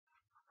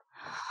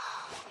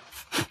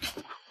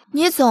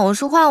你总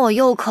是唤我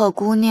又可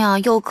姑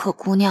娘又可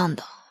姑娘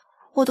的，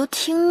我都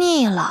听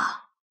腻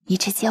了。你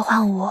直接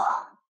唤我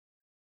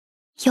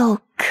又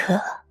可。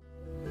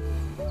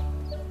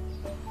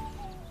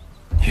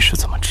你是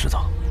怎么知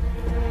道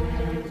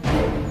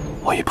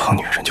我一碰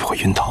女人就会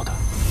晕倒的？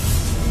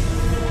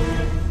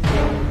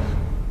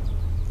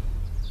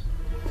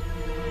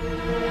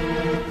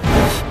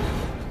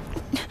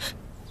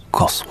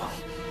告诉我，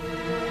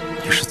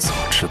你是怎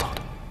么知道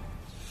的？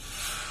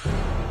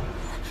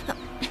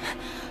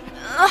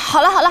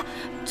好了好了，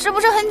这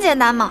不是很简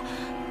单吗？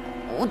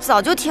我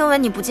早就听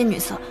闻你不近女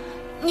色，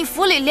你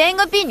府里连一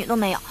个婢女都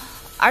没有，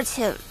而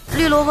且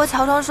绿萝和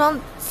乔双双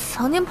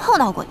曾经碰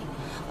到过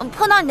你，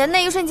碰到你的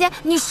那一瞬间，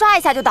你唰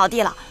一下就倒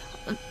地了。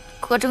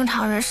搁正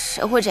常人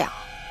谁会这样？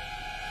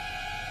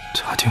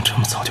查定这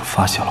么早就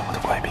发现了我的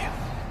怪病，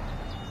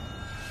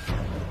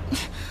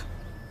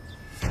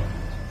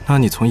那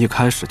你从一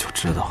开始就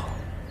知道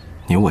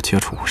你我接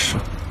触无事。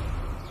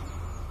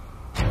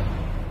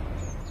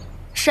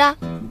是啊，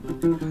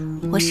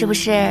我是不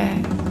是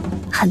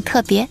很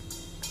特别？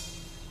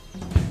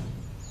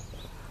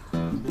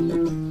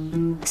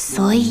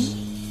所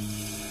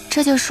以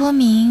这就说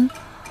明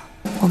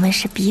我们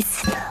是彼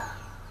此的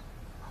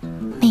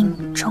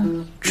命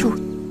中注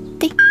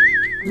定。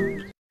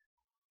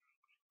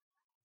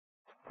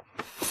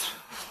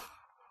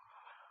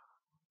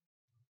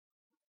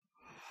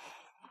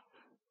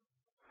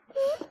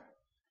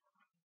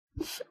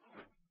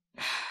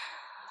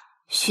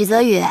许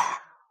泽宇，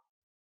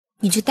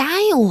你就答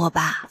应我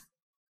吧。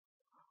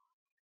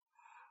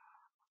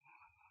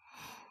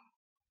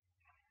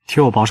替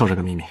我保守这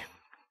个秘密。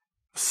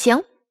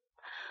行，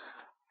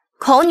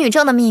恐女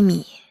症的秘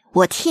密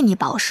我替你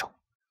保守。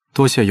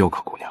多谢佑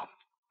可姑娘。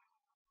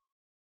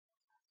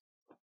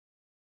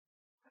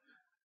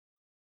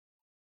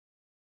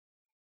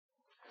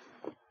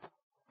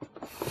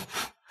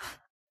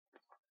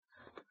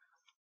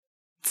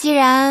既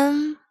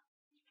然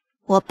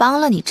我帮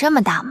了你这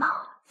么大忙，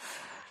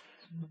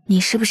你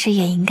是不是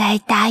也应该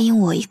答应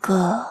我一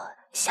个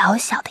小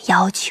小的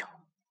要求？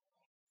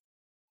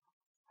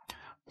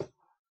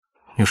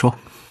你说。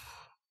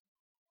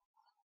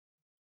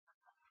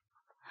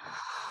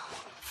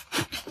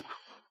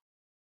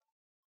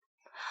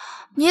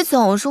你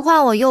总是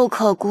唤我又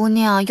可姑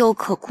娘又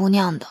可姑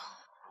娘的，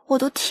我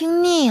都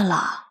听腻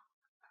了。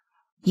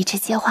你直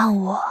接唤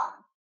我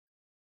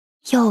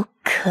又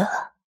可，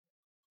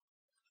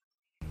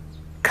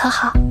可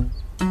好？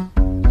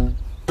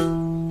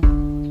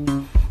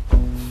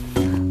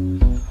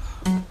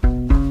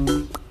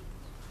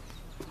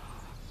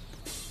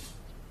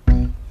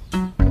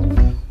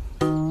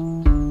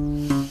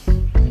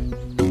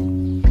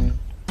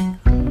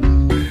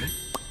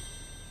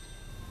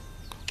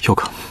佑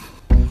可。